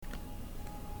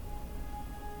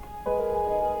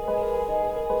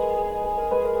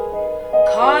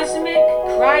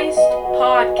Christ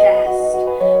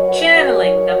podcast,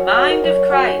 channeling the mind of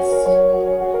Christ,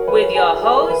 with your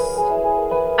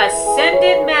host,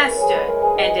 Ascended Master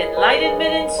and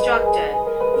Enlightenment Instructor,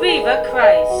 Reva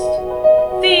Christ.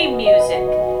 Theme music,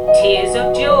 Tears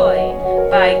of Joy,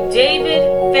 by David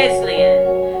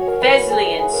Fesliyan,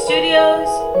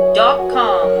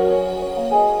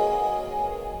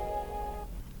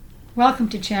 FesliyanStudios.com. Welcome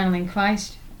to Channeling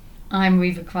Christ. I'm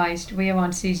Reva Christ. We are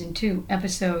on Season 2,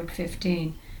 Episode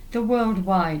 15, The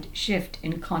Worldwide Shift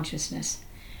in Consciousness.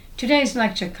 Today's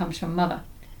lecture comes from Mother.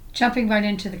 Jumping right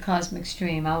into the cosmic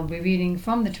stream, I'll be reading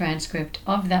from the transcript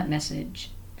of that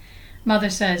message. Mother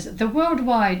says, the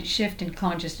worldwide shift in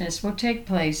consciousness will take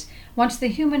place once the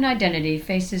human identity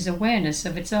faces awareness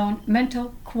of its own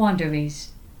mental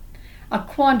quandaries. A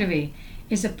quandary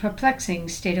is a perplexing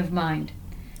state of mind.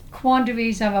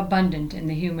 Quandaries are abundant in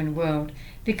the human world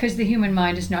because the human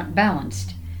mind is not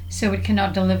balanced, so it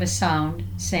cannot deliver sound,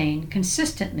 sane,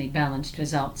 consistently balanced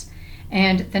results,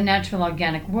 and the natural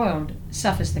organic world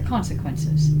suffers the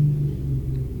consequences.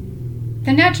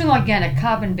 The natural organic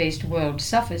carbon-based world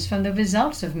suffers from the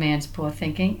results of man's poor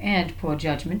thinking and poor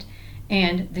judgment,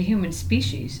 and the human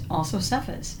species also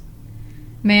suffers.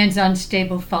 Man's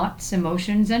unstable thoughts,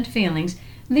 emotions, and feelings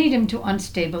lead him to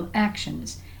unstable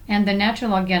actions, and the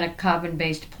natural organic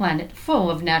carbon-based planet, full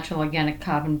of natural organic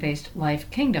carbon-based life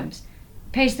kingdoms,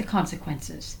 pays the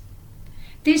consequences.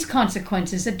 These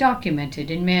consequences are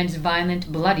documented in man's violent,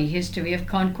 bloody history of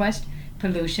conquest,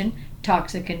 pollution,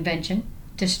 toxic invention,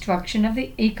 destruction of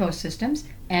the ecosystems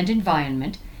and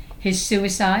environment, his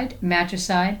suicide,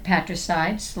 matricide,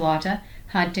 patricide, slaughter,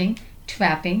 hunting,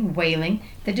 trapping, whaling,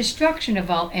 the destruction of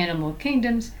all animal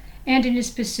kingdoms, and in his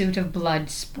pursuit of blood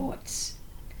sports.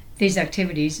 These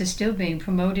activities are still being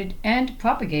promoted and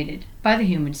propagated by the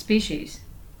human species.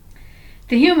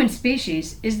 The human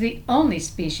species is the only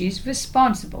species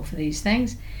responsible for these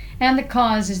things, and the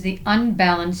cause is the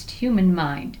unbalanced human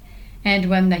mind. And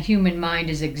when the human mind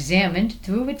is examined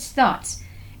through its thoughts,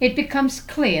 it becomes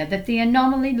clear that the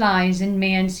anomaly lies in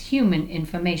man's human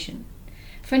information.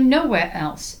 For nowhere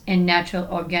else in natural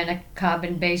organic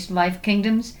carbon-based life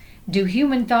kingdoms do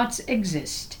human thoughts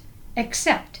exist,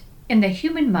 except in the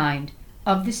human mind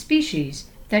of the species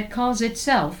that calls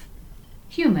itself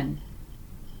human.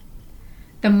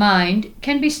 The mind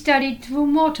can be studied through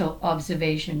mortal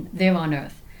observation there on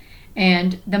earth,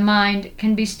 and the mind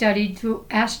can be studied through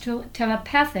astral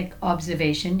telepathic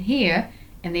observation here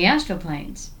in the astral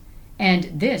planes.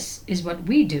 And this is what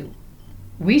we do.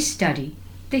 We study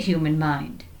the human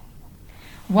mind.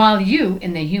 While you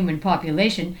in the human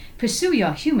population pursue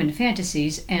your human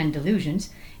fantasies and delusions,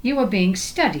 you are being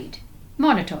studied,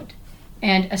 monitored,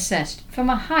 and assessed from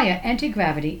a higher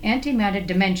anti-gravity, antimatter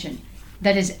dimension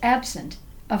that is absent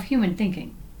of human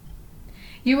thinking.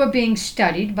 You are being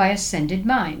studied by ascended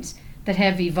minds that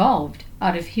have evolved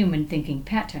out of human thinking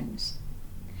patterns.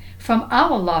 From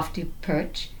our lofty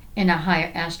perch in a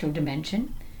higher astral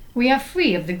dimension, we are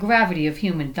free of the gravity of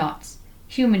human thoughts,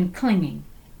 human clinging,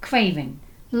 craving,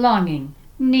 longing,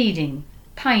 needing,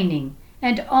 pining,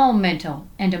 and all mental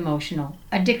and emotional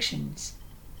addictions.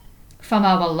 From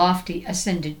our lofty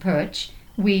ascended perch,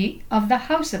 we of the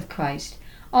House of Christ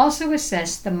also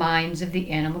assess the minds of the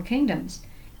animal kingdoms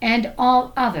and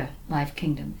all other life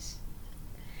kingdoms.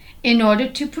 In order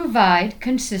to provide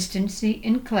consistency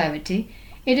and clarity,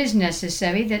 it is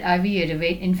necessary that I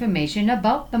reiterate information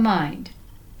about the mind.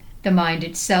 The mind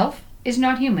itself is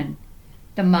not human.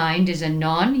 The mind is a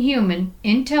non-human,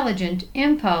 intelligent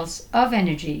impulse of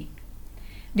energy.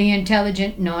 The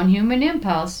intelligent non-human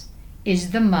impulse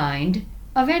is the mind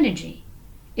of energy.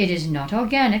 It is not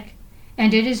organic,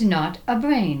 and it is not a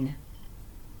brain.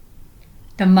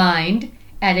 The mind,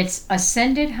 at its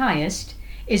ascended highest,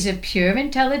 is a pure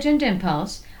intelligent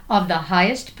impulse of the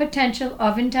highest potential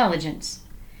of intelligence,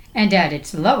 and at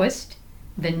its lowest,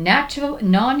 the natural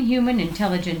non-human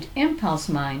intelligent impulse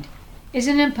mind is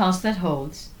an impulse that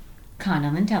holds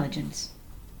carnal intelligence.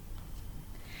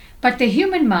 But the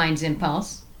human mind's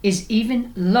impulse is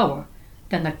even lower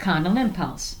than the carnal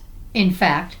impulse. In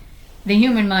fact, the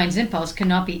human mind's impulse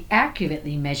cannot be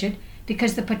accurately measured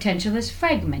because the potential is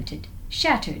fragmented,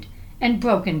 shattered, and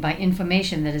broken by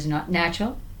information that is not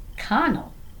natural,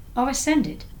 carnal, or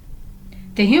ascended.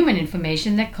 The human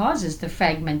information that causes the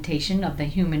fragmentation of the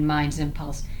human mind's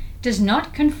impulse does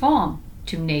not conform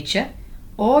to nature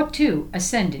or to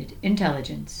ascended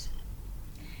intelligence.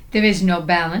 There is no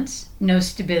balance, no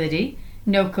stability,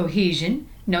 no cohesion,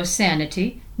 no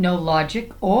sanity, no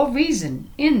logic or reason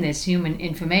in this human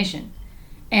information.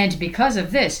 And because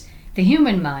of this, the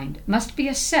human mind must be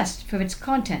assessed for its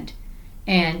content.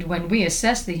 And when we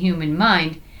assess the human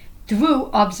mind,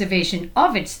 Through observation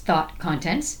of its thought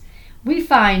contents, we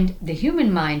find the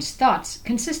human mind's thoughts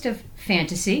consist of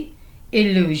fantasy,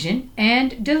 illusion,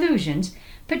 and delusions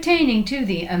pertaining to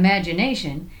the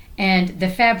imagination and the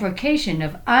fabrication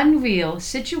of unreal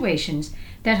situations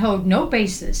that hold no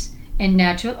basis in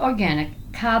natural, organic,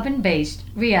 carbon-based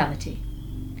reality.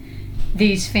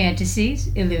 These fantasies,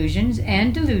 illusions,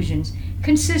 and delusions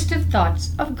consist of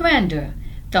thoughts of grandeur,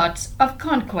 thoughts of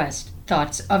conquest,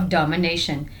 thoughts of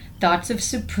domination, thoughts of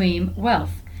supreme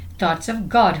wealth, thoughts of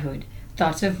godhood,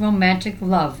 thoughts of romantic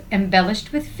love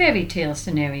embellished with fairy tale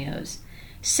scenarios,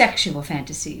 sexual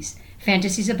fantasies,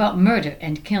 fantasies about murder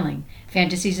and killing,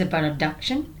 fantasies about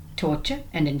abduction, torture,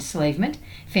 and enslavement,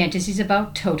 fantasies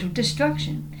about total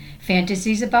destruction,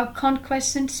 fantasies about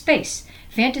conquests in space,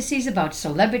 fantasies about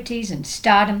celebrities and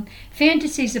stardom,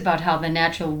 fantasies about how the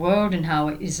natural world and how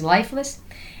it is lifeless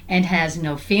and has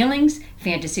no feelings,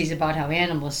 fantasies about how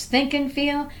animals think and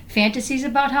feel, fantasies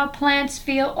about how plants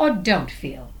feel or don't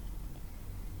feel.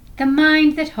 The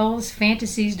mind that holds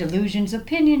fantasies, delusions,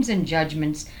 opinions, and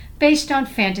judgments based on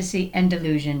fantasy and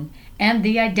delusion and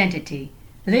the identity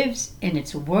lives in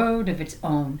its world of its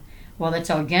own, while its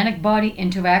organic body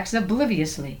interacts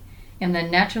obliviously in the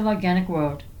natural organic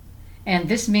world. And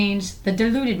this means the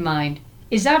deluded mind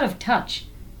is out of touch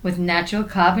with natural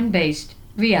carbon-based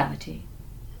reality.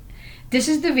 This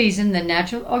is the reason the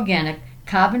natural organic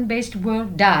carbon-based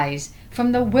world dies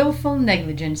from the willful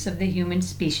negligence of the human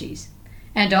species,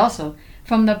 and also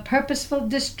from the purposeful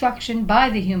destruction by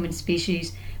the human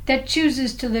species that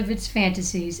chooses to live its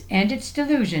fantasies and its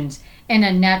delusions in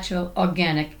a natural,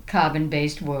 organic,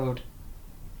 carbon-based world.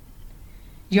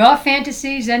 Your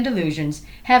fantasies and delusions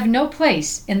have no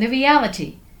place in the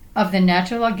reality of the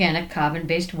natural, organic,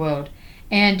 carbon-based world,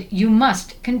 and you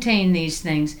must contain these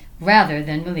things rather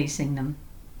than releasing them.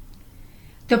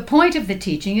 The point of the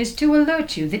teaching is to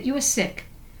alert you that you are sick,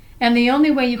 and the only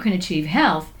way you can achieve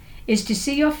health is to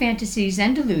see your fantasies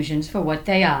and delusions for what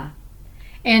they are.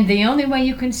 And the only way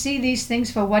you can see these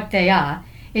things for what they are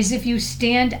is if you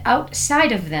stand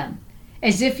outside of them,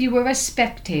 as if you were a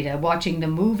spectator watching the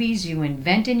movies you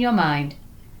invent in your mind.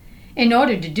 In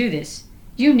order to do this,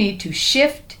 you need to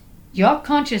shift your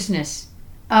consciousness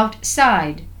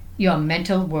outside your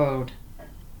mental world.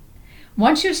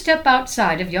 Once you step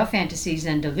outside of your fantasies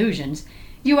and delusions,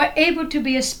 you are able to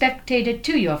be a spectator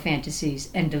to your fantasies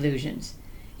and delusions.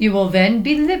 You will then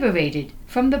be liberated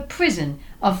from the prison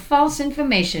of false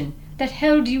information that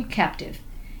held you captive,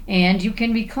 and you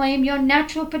can reclaim your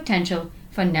natural potential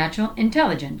for natural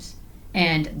intelligence,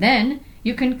 and then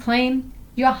you can claim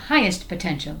your highest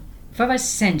potential for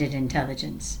ascended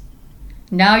intelligence.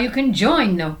 Now you can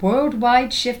join the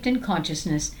worldwide shift in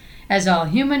consciousness as all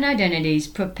human identities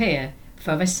prepare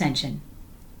for ascension.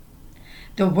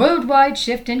 The worldwide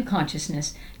shift in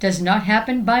consciousness does not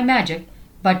happen by magic,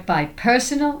 but by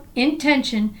personal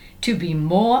intention to be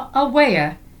more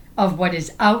aware of what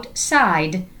is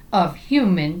outside of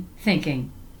human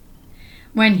thinking.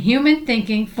 When human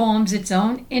thinking forms its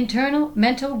own internal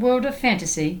mental world of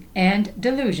fantasy and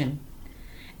delusion,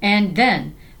 and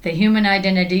then the human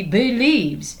identity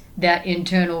believes that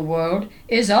internal world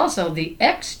is also the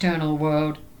external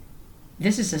world,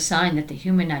 this is a sign that the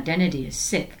human identity is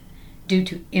sick due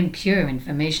to impure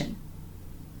information.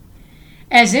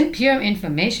 As impure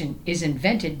information is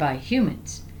invented by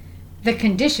humans, the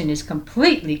condition is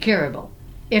completely curable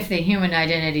if the human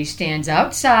identity stands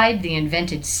outside the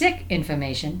invented sick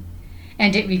information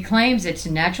and it reclaims its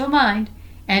natural mind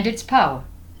and its power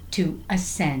to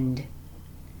ascend.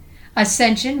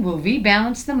 Ascension will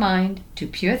rebalance the mind to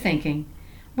pure thinking,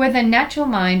 where the natural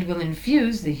mind will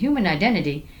infuse the human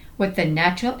identity with the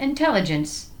natural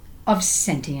intelligence of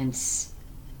sentience.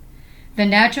 The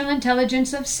natural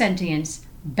intelligence of sentience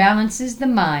balances the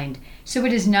mind so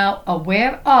it is now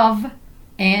aware of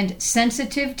and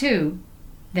sensitive to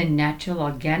the natural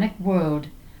organic world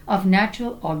of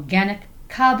natural organic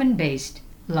carbon-based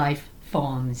life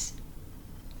forms.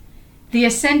 The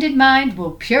ascended mind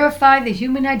will purify the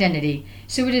human identity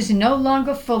so it is no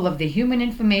longer full of the human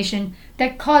information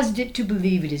that caused it to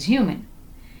believe it is human,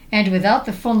 and without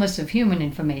the fullness of human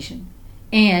information,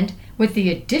 and with the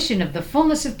addition of the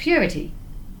fullness of purity,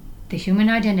 the human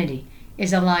identity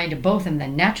is aligned both in the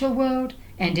natural world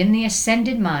and in the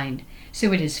ascended mind,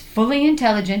 so it is fully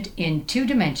intelligent in two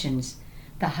dimensions,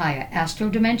 the higher astral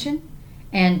dimension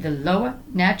and the lower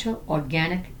natural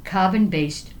organic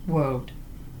carbon-based world.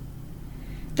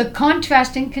 The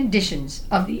contrasting conditions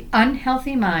of the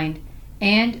unhealthy mind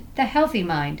and the healthy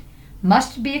mind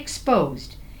must be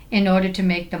exposed in order to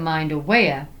make the mind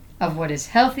aware of what is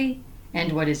healthy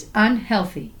and what is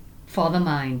unhealthy for the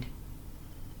mind.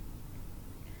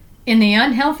 In the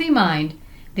unhealthy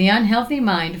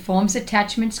mind forms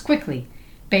attachments quickly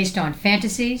based on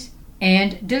fantasies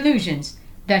and delusions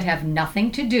that have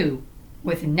nothing to do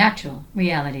with natural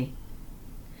reality.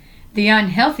 The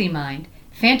unhealthy mind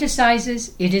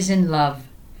fantasizes it is in love,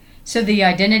 so the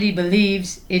identity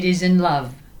believes it is in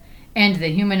love, and the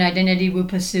human identity will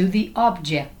pursue the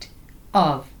object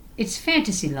of its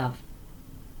fantasy love.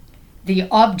 The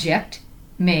object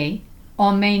may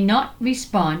or may not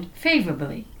respond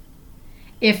favorably.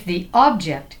 If the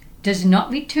object does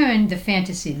not return the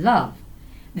fantasy love,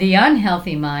 the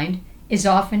unhealthy mind is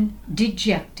often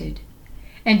dejected,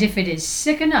 and if it is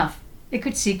sick enough, it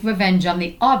could seek revenge on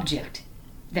the object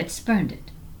that spurned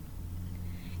it.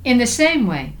 In the same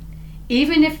way,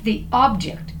 even if the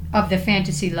object of the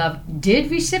fantasy love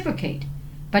did reciprocate,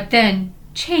 but then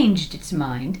changed its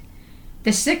mind,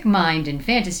 the sick mind in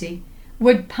fantasy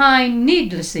would pine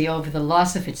needlessly over the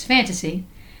loss of its fantasy,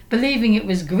 believing it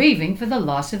was grieving for the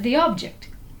loss of the object,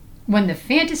 when the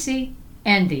fantasy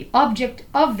and the object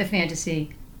of the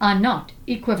fantasy are not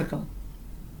equivocal.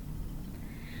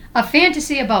 A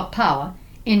fantasy about power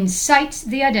incites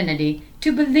the identity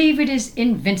to believe it is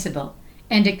invincible,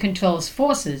 and it controls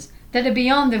forces that are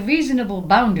beyond the reasonable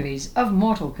boundaries of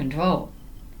mortal control.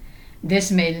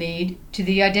 This may lead to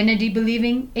the identity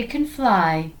believing it can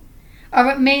fly, or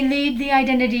it may lead the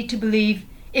identity to believe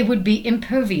it would be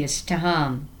impervious to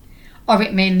harm, or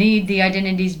it may lead the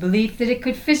identity's belief that it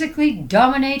could physically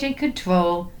dominate and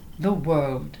control the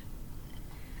world.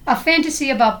 A fantasy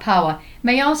about power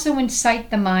may also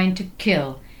incite the mind to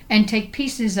kill and take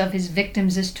pieces of his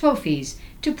victims as trophies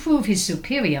to prove his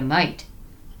superior might.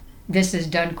 This is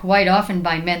done quite often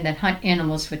by men that hunt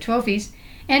animals for trophies,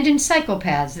 and in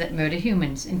psychopaths that murder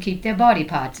humans and keep their body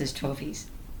parts as trophies.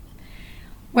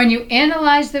 When you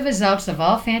analyze the results of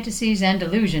all fantasies and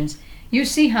delusions, you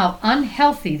see how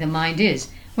unhealthy the mind is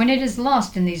when it is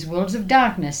lost in these worlds of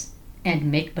darkness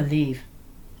and make-believe.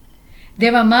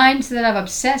 There are minds that are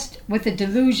obsessed with the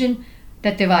delusion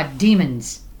that there are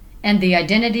demons, and the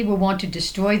identity will want to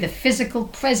destroy the physical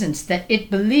presence that it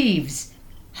believes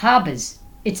harbors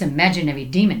its imaginary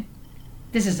demon.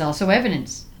 This is also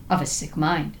evidence of a sick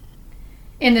mind.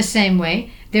 In the same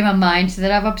way, there are minds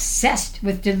that are obsessed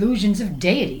with delusions of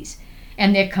deities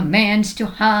and their commands to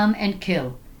harm and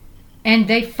kill, and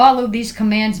they follow these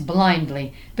commands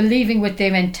blindly, believing with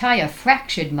their entire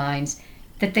fractured minds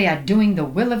that they are doing the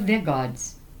will of their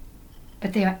gods.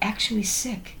 But they are actually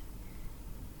sick.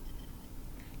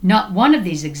 Not one of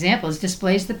these examples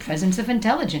displays the presence of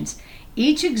intelligence.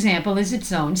 Each example is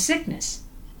its own sickness.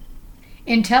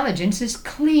 Intelligence is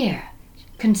clear,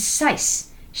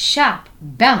 concise, sharp,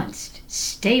 balanced,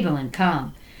 stable, and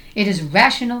calm. It is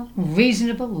rational,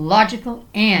 reasonable, logical,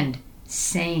 and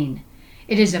sane.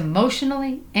 It is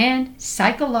emotionally and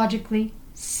psychologically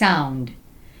sound.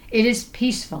 It is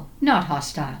peaceful, not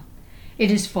hostile. It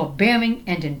is forbearing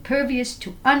and impervious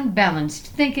to unbalanced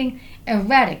thinking,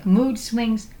 erratic mood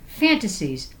swings,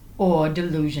 fantasies, or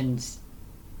delusions.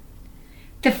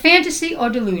 The fantasy or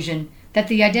delusion that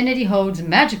the identity holds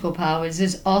magical powers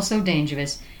is also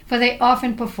dangerous, for they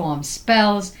often perform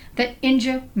spells that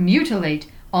injure, mutilate,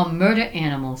 or murder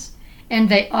animals, and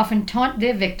they often taunt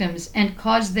their victims and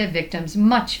cause their victims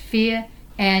much fear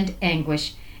and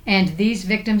anguish, and these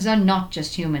victims are not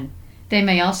just human. They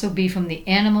may also be from the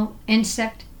animal,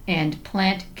 insect, and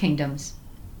plant kingdoms.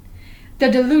 The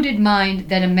deluded mind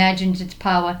that imagines its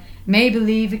power may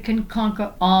believe it can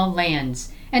conquer all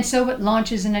lands, and so it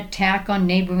launches an attack on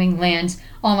neighboring lands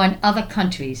or on other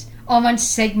countries or on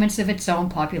segments of its own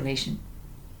population.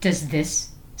 Does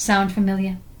this sound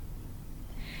familiar?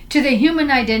 To the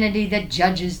human identity that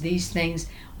judges these things,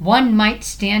 one might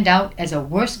stand out as a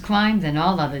worse crime than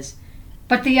all others,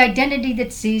 but the identity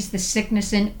that sees the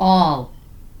sickness in all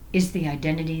is the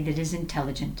identity that is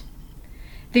intelligent.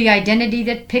 The identity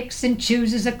that picks and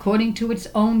chooses according to its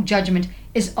own judgment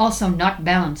is also not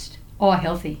balanced or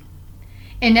healthy.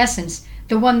 In essence,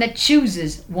 the one that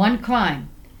chooses one crime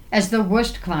as the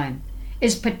worst crime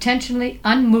is potentially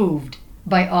unmoved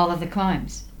by all of the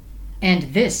crimes.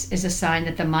 And this is a sign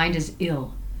that the mind is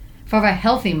ill, for a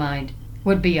healthy mind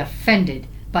would be offended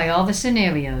by all the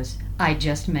scenarios I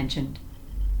just mentioned.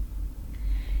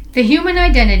 The human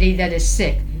identity that is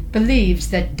sick believes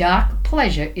that dark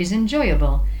pleasure is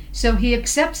enjoyable, so he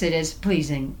accepts it as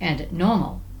pleasing and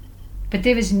normal. But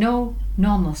there is no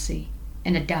normalcy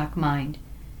in a dark mind,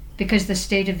 because the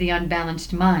state of the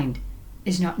unbalanced mind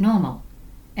is not normal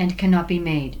and cannot be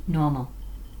made normal.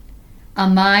 A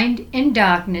mind in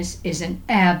darkness is an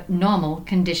abnormal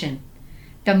condition.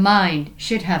 The mind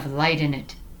should have light in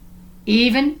it.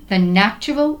 Even the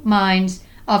natural minds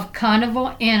of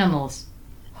carnivore animals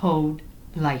hold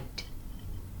light.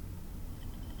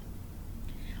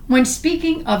 When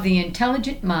speaking of the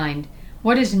intelligent mind,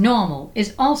 what is normal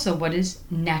is also what is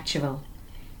natural.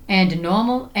 And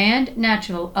normal and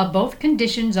natural are both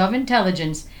conditions of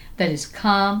intelligence that is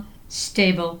calm,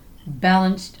 stable,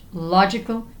 balanced,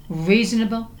 logical,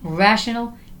 reasonable,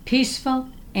 rational, peaceful,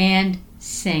 and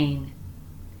sane.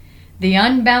 The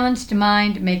unbalanced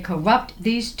mind may corrupt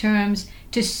these terms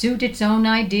to suit its own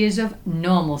ideas of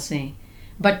normalcy,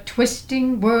 but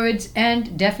twisting words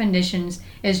and definitions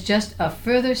is just a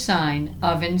further sign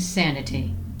of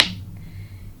insanity.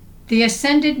 The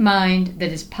ascended mind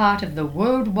that is part of the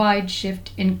worldwide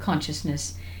shift in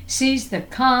consciousness sees the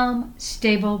calm,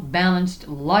 stable, balanced,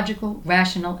 logical,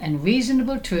 rational, and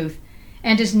reasonable truth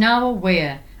and is now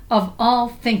aware of all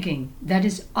thinking that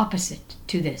is opposite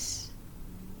to this.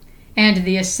 And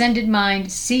the ascended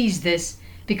mind sees this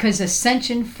because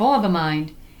ascension for the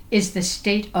mind is the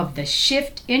state of the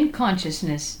shift in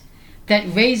consciousness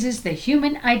that raises the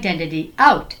human identity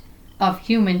out of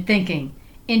human thinking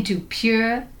into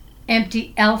pure,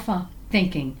 empty alpha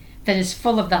thinking that is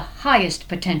full of the highest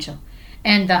potential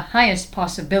and the highest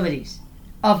possibilities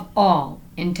of all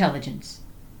intelligence.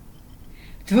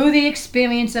 Through the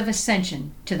experience of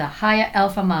ascension to the higher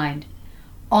alpha mind,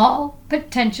 all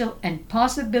potential and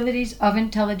possibilities of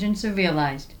intelligence are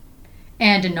realized,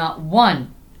 and not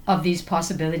one of these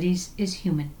possibilities is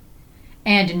human,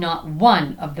 and not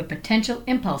one of the potential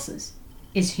impulses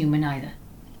is human either.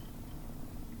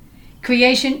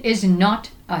 Creation is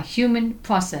not a human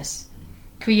process.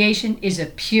 Creation is a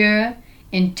pure,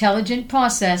 intelligent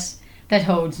process that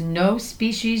holds no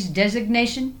species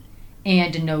designation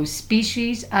and no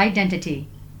species identity.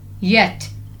 Yet,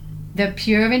 the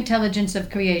pure intelligence of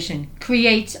creation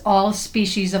creates all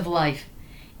species of life,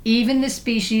 even the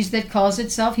species that calls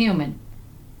itself human,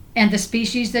 and the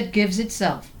species that gives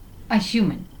itself a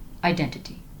human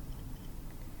identity.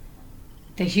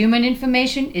 The human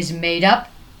information is made up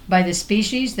by the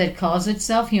species that calls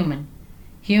itself human.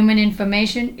 Human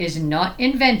information is not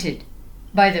invented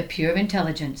by the pure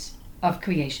intelligence of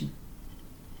creation.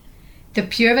 The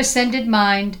pure ascended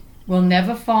mind will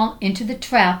never fall into the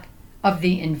trap of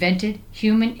the invented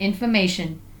human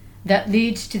information that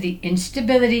leads to the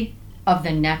instability of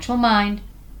the natural mind,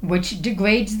 which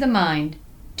degrades the mind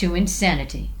to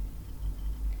insanity.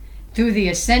 Through the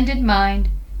ascended mind,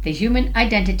 the human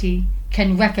identity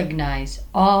can recognize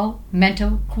all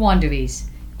mental quandaries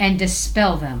and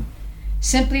dispel them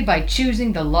simply by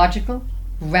choosing the logical,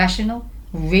 rational,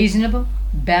 reasonable,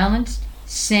 balanced,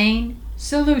 sane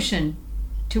solution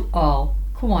to all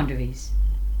quandaries.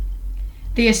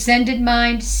 The ascended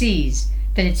mind sees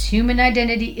that its human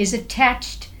identity is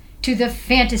attached to the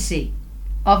fantasy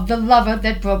of the lover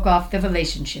that broke off the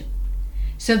relationship.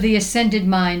 So the ascended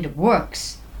mind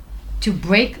works to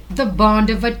break the bond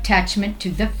of attachment to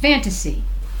the fantasy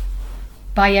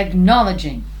by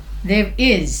acknowledging there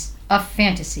is a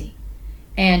fantasy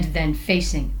and then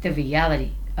facing the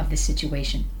reality of the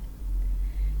situation.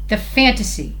 The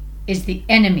fantasy is the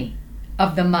enemy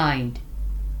of the mind.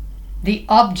 The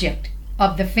object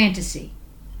of the fantasy,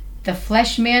 the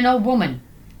flesh man or woman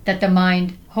that the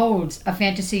mind holds a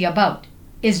fantasy about,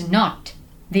 is not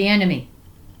the enemy.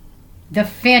 The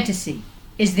fantasy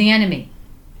is the enemy,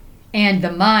 and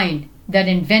the mind that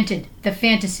invented the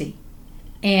fantasy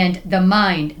and the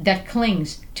mind that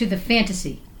clings to the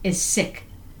fantasy is sick,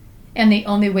 and the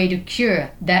only way to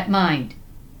cure that mind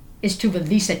is to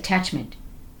release attachment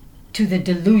to the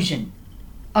delusion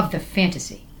of the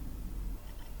fantasy.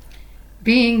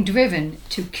 Being driven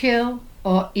to kill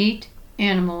or eat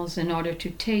animals in order to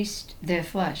taste their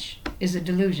flesh is a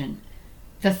delusion.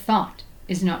 The thought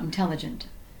is not intelligent.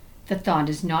 The thought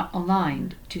is not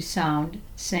aligned to sound,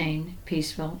 sane,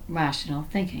 peaceful, rational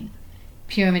thinking.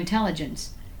 Pure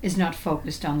intelligence is not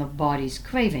focused on the body's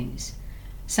cravings.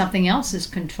 Something else is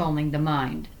controlling the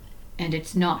mind, and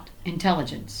it's not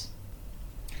intelligence.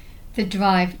 The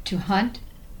drive to hunt,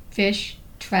 fish,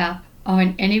 trap, or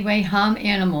in any way harm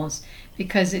animals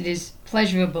because it is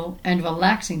pleasurable and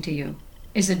relaxing to you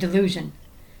is a delusion.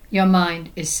 Your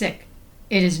mind is sick.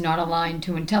 It is not aligned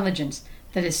to intelligence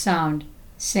that is sound,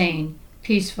 sane,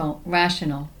 peaceful,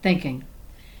 rational thinking.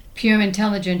 Pure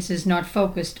intelligence is not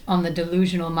focused on the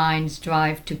delusional mind's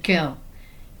drive to kill.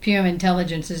 Pure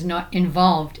intelligence is not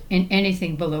involved in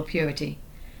anything below purity.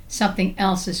 Something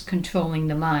else is controlling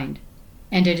the mind,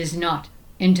 and it is not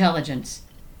intelligence.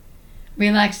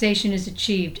 Relaxation is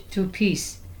achieved through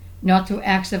peace, not through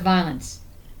acts of violence.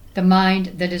 The mind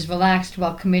that is relaxed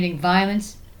while committing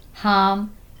violence,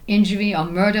 harm, injury, or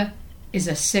murder is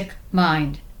a sick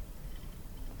mind.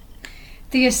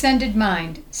 The ascended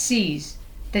mind sees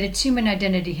that its human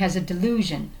identity has a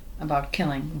delusion about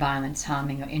killing, violence,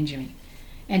 harming, or injury,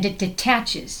 and it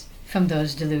detaches from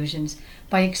those delusions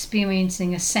by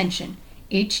experiencing ascension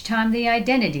each time the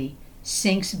identity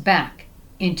sinks back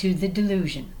into the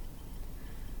delusion.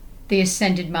 The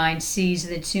ascended mind sees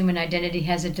that its human identity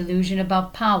has a delusion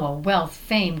about power, wealth,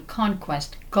 fame,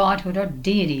 conquest, godhood, or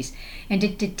deities, and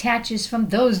it detaches from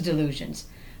those delusions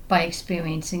by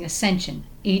experiencing ascension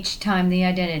each time the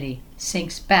identity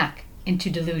sinks back into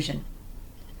delusion.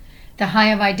 The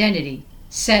higher identity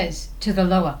says to the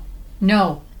lower,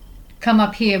 "No, come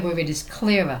up here where it is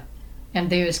clearer and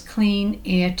there is clean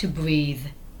air to breathe."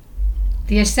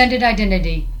 The ascended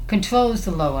identity controls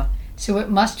the lower, so it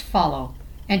must follow,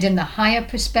 and in the higher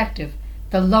perspective,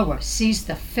 the lower sees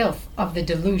the filth of the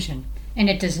delusion, and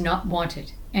it does not want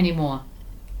it anymore.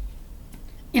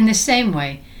 In the same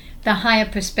way, the higher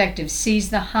perspective sees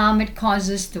the harm it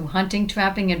causes through hunting,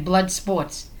 trapping, and blood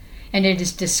sports, and it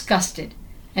is disgusted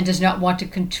and does not want to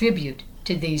contribute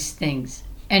to these things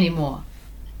anymore.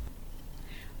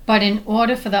 But in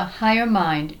order for the higher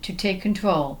mind to take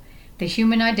control, the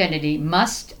human identity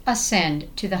must ascend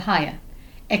to the higher,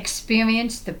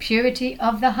 experience the purity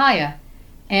of the higher,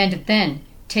 and then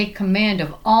take command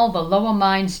of all the lower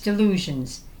mind's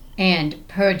delusions and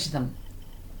purge them.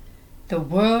 The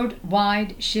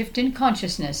worldwide shift in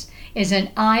consciousness is an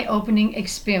eye-opening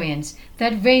experience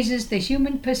that raises the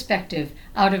human perspective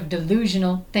out of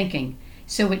delusional thinking,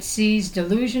 so it sees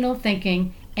delusional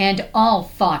thinking and all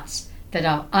thoughts that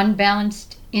are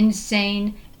unbalanced,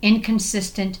 insane,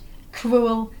 inconsistent,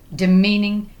 cruel,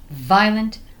 demeaning,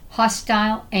 violent,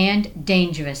 hostile, and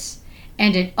dangerous,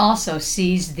 and it also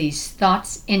sees these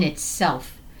thoughts in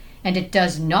itself, and it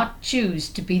does not choose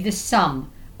to be the sum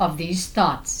of these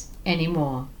thoughts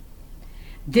anymore.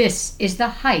 This is the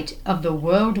height of the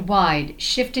worldwide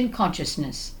shift in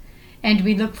consciousness, and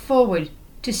we look forward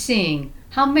to seeing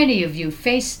how many of you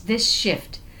face this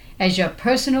shift as your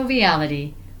personal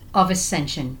reality of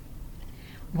ascension.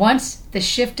 Once the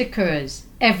shift occurs,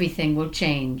 everything will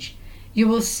change. You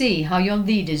will see how your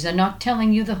leaders are not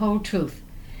telling you the whole truth.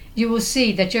 You will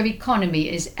see that your economy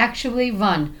is actually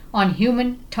run on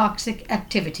human toxic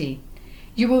activity.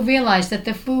 You will realize that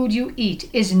the food you eat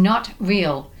is not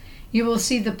real. You will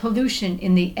see the pollution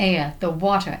in the air, the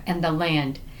water, and the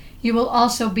land. You will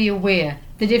also be aware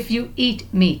that if you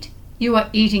eat meat, you are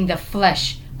eating the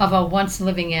flesh of a once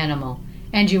living animal,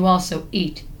 and you also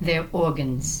eat their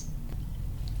organs.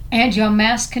 And your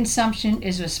mass consumption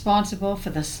is responsible for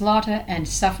the slaughter and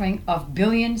suffering of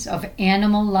billions of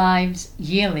animal lives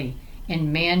yearly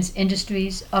in man's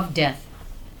industries of death.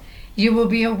 You will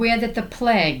be aware that the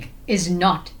plague is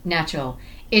not natural.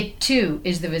 It too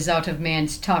is the result of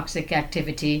man's toxic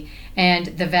activity, and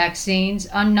the vaccines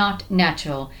are not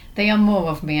natural. They are more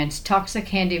of man's toxic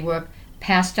handiwork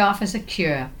passed off as a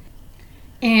cure.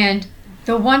 And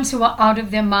the ones who are out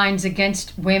of their minds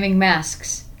against wearing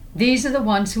masks, these are the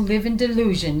ones who live in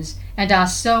delusions and are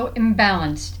so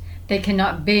imbalanced they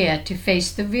cannot bear to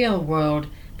face the real world,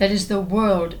 that is the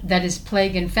world that is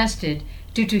plague infested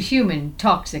due to human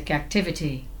toxic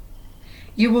activity.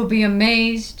 You will be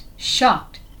amazed,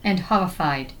 shocked, and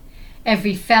horrified.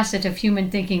 Every facet of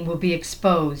human thinking will be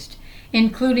exposed,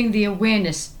 including the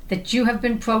awareness that you have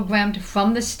been programmed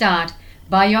from the start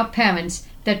by your parents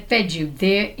that fed you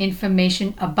their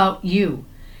information about you,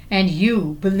 and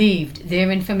you believed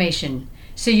their information,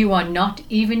 so you are not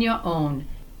even your own.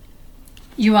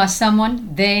 You are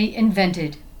someone they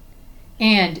invented.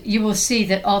 And you will see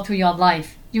that all through your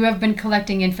life you have been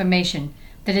collecting information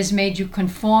that has made you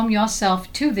conform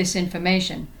yourself to this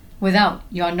information without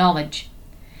your knowledge.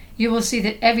 You will see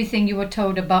that everything you were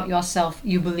told about yourself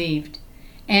you believed,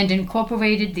 and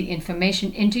incorporated the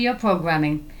information into your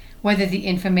programming, whether the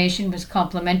information was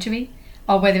complimentary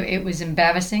or whether it was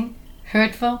embarrassing,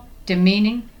 hurtful,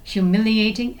 demeaning,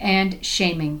 humiliating, and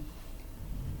shaming.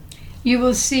 You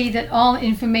will see that all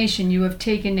information you have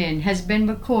taken in has been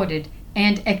recorded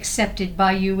and accepted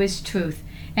by you as truth,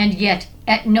 and yet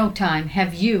at no time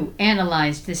have you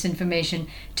analyzed this information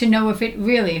to know if it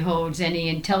really holds any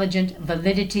intelligent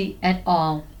validity at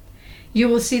all. You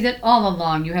will see that all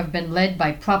along you have been led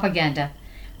by propaganda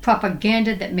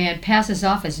that man passes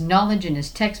off as knowledge in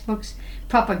his textbooks,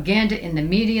 propaganda in the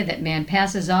media that man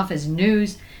passes off as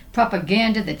news,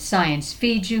 propaganda that science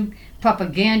feeds you,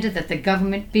 propaganda that the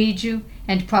government feeds you,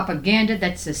 and propaganda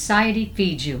that society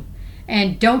feeds you.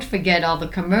 And don't forget all the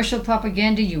commercial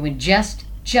propaganda you ingest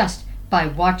just by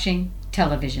watching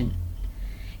television.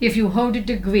 If you hold a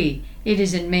degree, it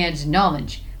is in man's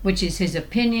knowledge, which is his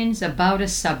opinions about a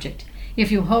subject.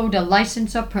 If you hold a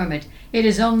license or permit, it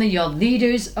is only your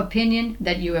leader's opinion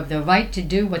that you have the right to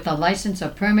do what the license or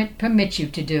permit permits you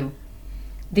to do.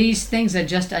 These things are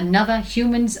just another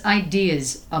human's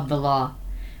ideas of the law.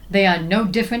 They are no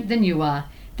different than you are.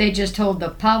 They just hold the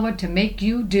power to make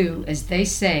you do as they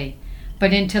say.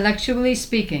 But intellectually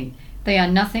speaking, they are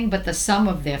nothing but the sum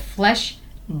of their flesh,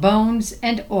 bones,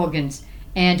 and organs,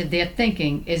 and their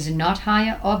thinking is not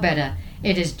higher or better.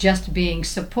 It is just being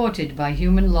supported by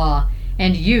human law,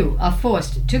 and you are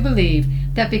forced to believe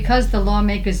that because the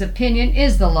lawmaker's opinion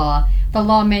is the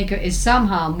lawmaker is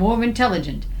somehow more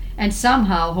intelligent and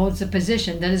somehow holds a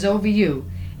position that is over you,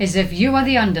 as if you are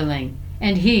the underling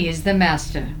and he is the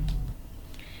master.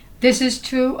 This is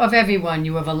true of everyone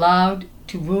you have allowed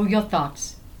to rule your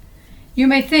thoughts. You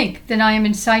may think that I am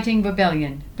inciting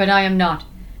rebellion, but I am not.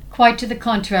 Quite to the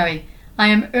contrary, I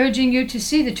am urging you to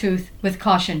see the truth with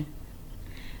caution.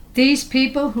 These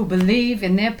people who believe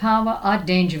in their power are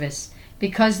dangerous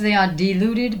because they are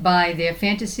deluded by their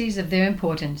fantasies of their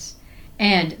importance,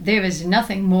 and there is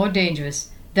nothing more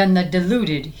dangerous than the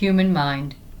deluded human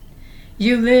mind.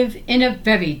 You live in a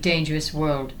very dangerous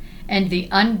world, and the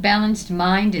unbalanced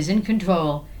mind is in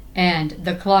control, and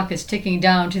the clock is ticking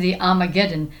down to the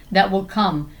Armageddon that will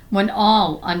come when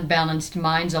all unbalanced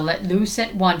minds are let loose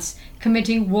at once,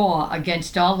 committing war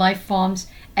against all life forms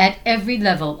at every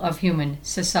level of human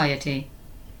society.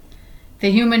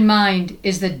 The human mind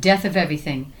is the death of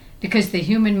everything, because the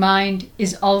human mind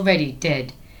is already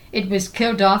dead. It was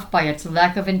killed off by its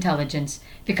lack of intelligence,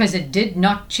 because it did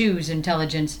not choose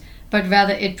intelligence, but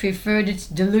rather it preferred its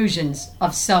delusions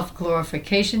of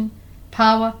self-glorification,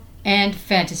 power, and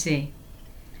fantasy.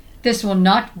 This will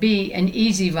not be an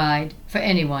easy ride for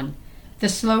anyone. The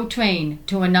slow train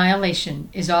to annihilation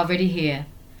is already here.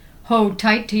 Hold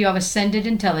tight to your ascended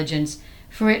intelligence,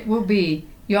 for it will be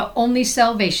your only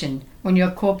salvation when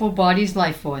your corporal body's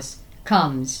life force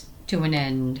comes to an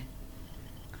end.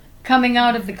 Coming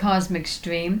out of the cosmic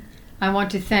stream, I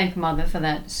want to thank Mother for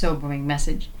that sobering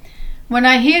message. When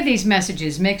I hear these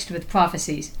messages mixed with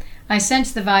prophecies, I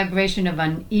sense the vibration of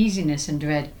uneasiness and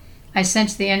dread. I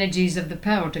sense the energies of the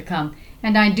peril to come,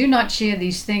 and I do not share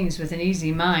these things with an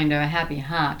easy mind or a happy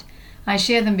heart. I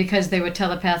share them because they were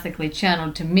telepathically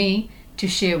channeled to me to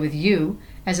share with you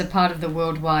as a part of the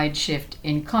worldwide shift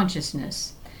in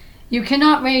consciousness. You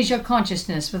cannot raise your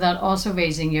consciousness without also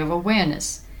raising your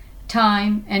awareness.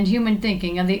 Time and human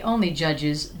thinking are the only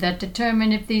judges that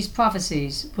determine if these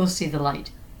prophecies will see the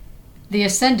light. The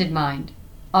ascended mind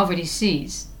already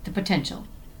sees the potential.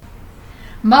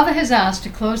 Mother has asked to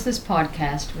close this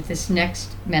podcast with this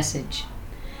next message.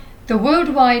 The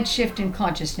worldwide shift in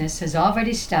consciousness has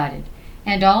already started,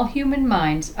 and all human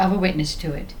minds are a witness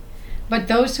to it. But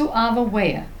those who are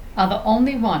aware are the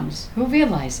only ones who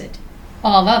realize it.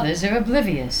 All others are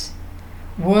oblivious.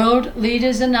 World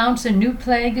leaders announce a new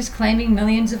plague is claiming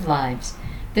millions of lives.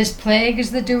 This plague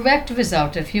is the direct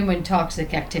result of human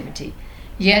toxic activity.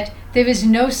 Yet there is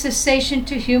no cessation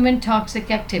to human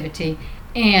toxic activity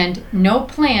and no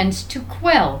plans to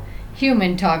quell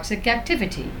human toxic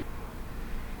activity.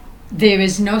 There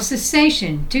is no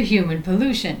cessation to human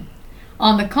pollution.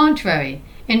 On the contrary,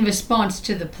 in response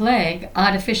to the plague,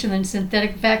 artificial and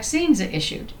synthetic vaccines are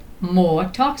issued. More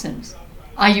toxins.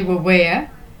 Are you aware?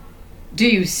 Do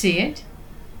you see it?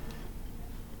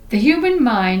 The human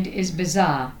mind is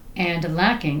bizarre and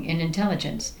lacking in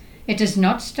intelligence. It does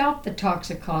not stop the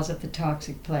toxic cause of the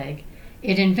toxic plague.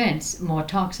 It invents more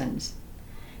toxins.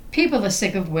 People are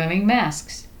sick of wearing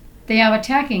masks. They are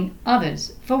attacking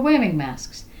others for wearing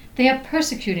masks. They are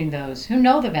persecuting those who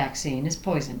know the vaccine is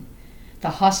poison. The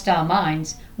hostile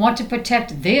minds want to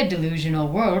protect their delusional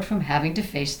world from having to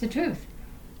face the truth.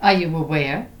 Are you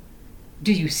aware?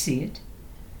 Do you see it?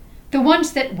 The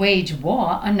ones that wage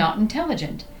war are not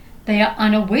intelligent. They are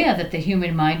unaware that the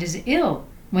human mind is ill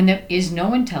when there is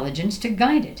no intelligence to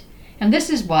guide it. And this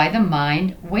is why the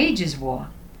mind wages war.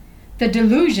 The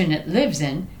delusion it lives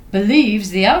in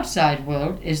believes the outside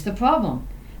world is the problem,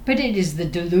 but it is the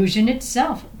delusion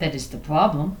itself that is the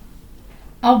problem.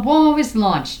 A war is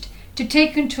launched to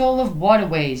take control of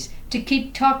waterways to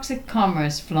keep toxic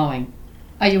commerce flowing.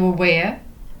 Are you aware?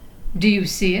 Do you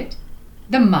see it?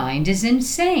 The mind is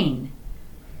insane.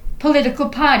 Political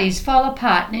parties fall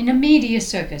apart in a media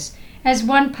circus as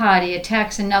one party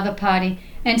attacks another party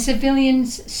and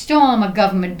civilians storm a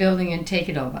government building and take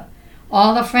it over.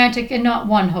 All are frantic and not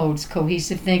one holds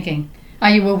cohesive thinking. Are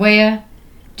you aware?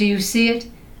 Do you see it?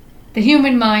 The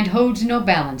human mind holds no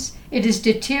balance. It is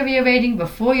deteriorating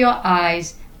before your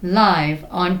eyes, live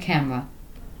on camera.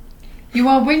 You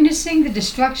are witnessing the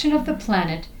destruction of the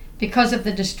planet because of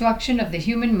the destruction of the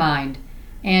human mind.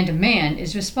 and man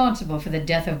is responsible for the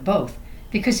death of both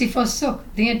because he forsook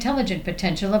the intelligent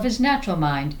potential of his natural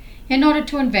mind in order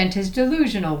to invent his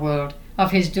delusional world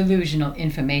of his delusional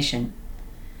information.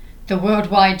 The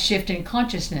worldwide shift in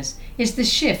consciousness is the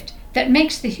shift that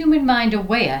makes the human mind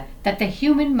aware that the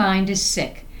human mind is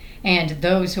sick, and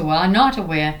those who are not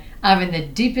aware are in the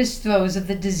deepest throes of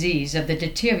the disease of the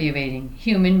deteriorating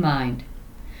human mind.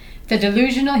 The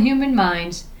delusional human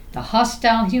minds, the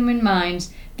hostile human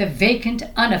minds, the vacant,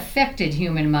 unaffected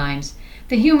human minds,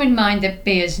 the human mind that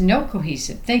bears no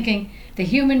cohesive thinking, the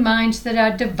human minds that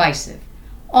are divisive,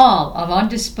 all are on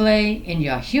display in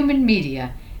your human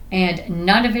media, and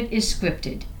none of it is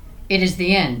scripted. It is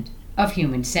the end of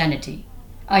human sanity.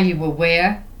 Are you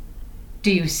aware?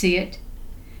 Do you see it?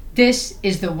 This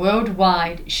is the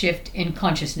worldwide shift in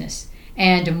consciousness,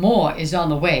 and more is on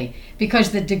the way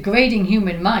because the degrading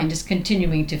human mind is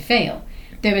continuing to fail.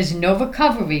 There is no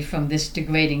recovery from this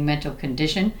degrading mental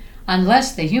condition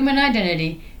unless the human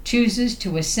identity chooses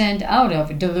to ascend out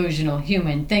of delusional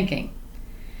human thinking.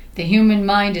 The human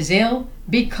mind is ill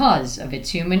because of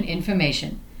its human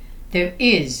information. There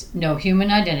is no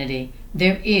human identity.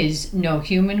 There is no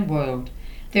human world.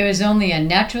 There is only a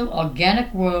natural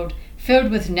organic world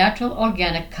filled with natural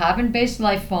organic carbon-based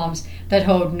life forms that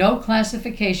hold no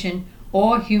classification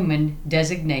or human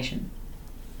designation.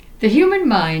 The human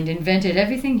mind invented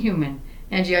everything human,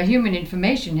 and your human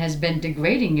information has been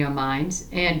degrading your minds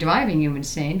and driving you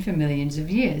insane for millions of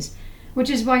years, which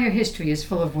is why your history is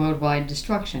full of worldwide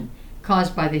destruction,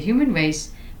 caused by the human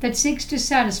race that seeks to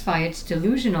satisfy its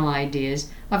delusional ideas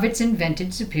of its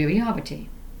invented superiority.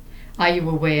 Are you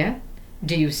aware?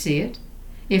 Do you see it?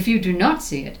 If you do not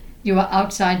see it, you are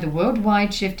outside the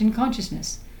worldwide shift in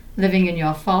consciousness, living in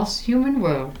your false human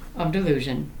world of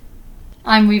delusion.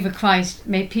 I'm Reva Christ.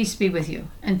 May peace be with you,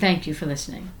 and thank you for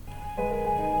listening.